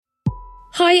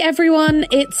Hi everyone,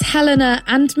 it's Helena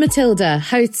and Matilda,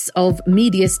 hosts of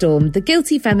Media Storm, the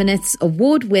Guilty Feminists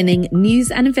award-winning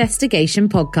news and investigation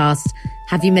podcast.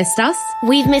 Have you missed us?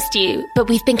 We've missed you, but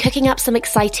we've been cooking up some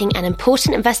exciting and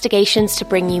important investigations to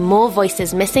bring you more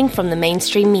voices missing from the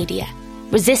mainstream media.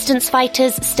 Resistance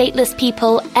fighters, stateless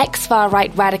people,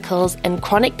 ex-far-right radicals, and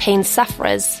chronic pain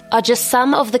sufferers are just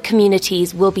some of the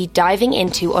communities we'll be diving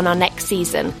into on our next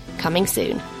season, coming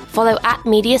soon. Follow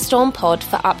 @MediaStormPod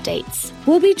for updates.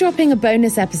 We'll be dropping a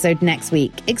bonus episode next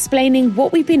week, explaining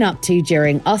what we've been up to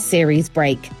during our series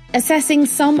break, assessing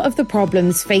some of the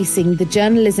problems facing the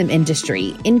journalism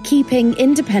industry in keeping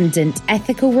independent,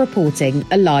 ethical reporting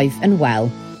alive and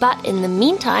well. But in the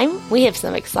meantime, we have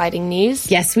some exciting news.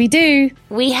 Yes, we do.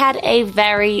 We had a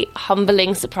very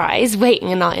humbling surprise waiting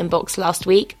in our inbox last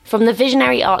week from the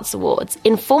Visionary Arts Awards,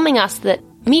 informing us that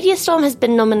Media Storm has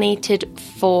been nominated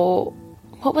for...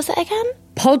 what was it again?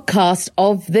 Podcast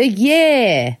of the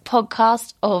Year.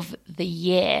 Podcast of the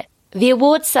Year. The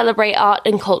awards celebrate art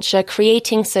and culture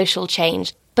creating social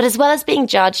change, but as well as being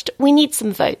judged, we need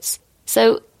some votes.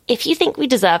 So if you think we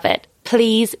deserve it,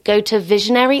 please go to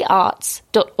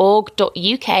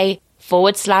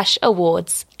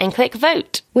visionaryarts.org.uk/awards and click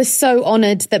vote. We're so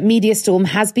honoured that Media Storm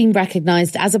has been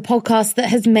recognised as a podcast that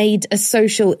has made a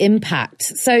social impact.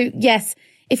 So yes,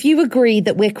 if you agree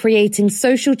that we're creating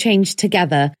social change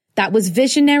together, that was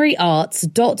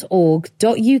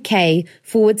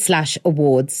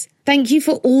visionaryarts.org.uk/awards. Thank you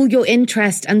for all your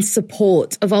interest and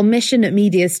support of our mission at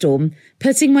Media Storm,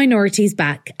 putting minorities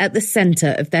back at the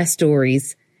centre of their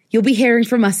stories. You'll be hearing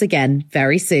from us again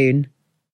very soon.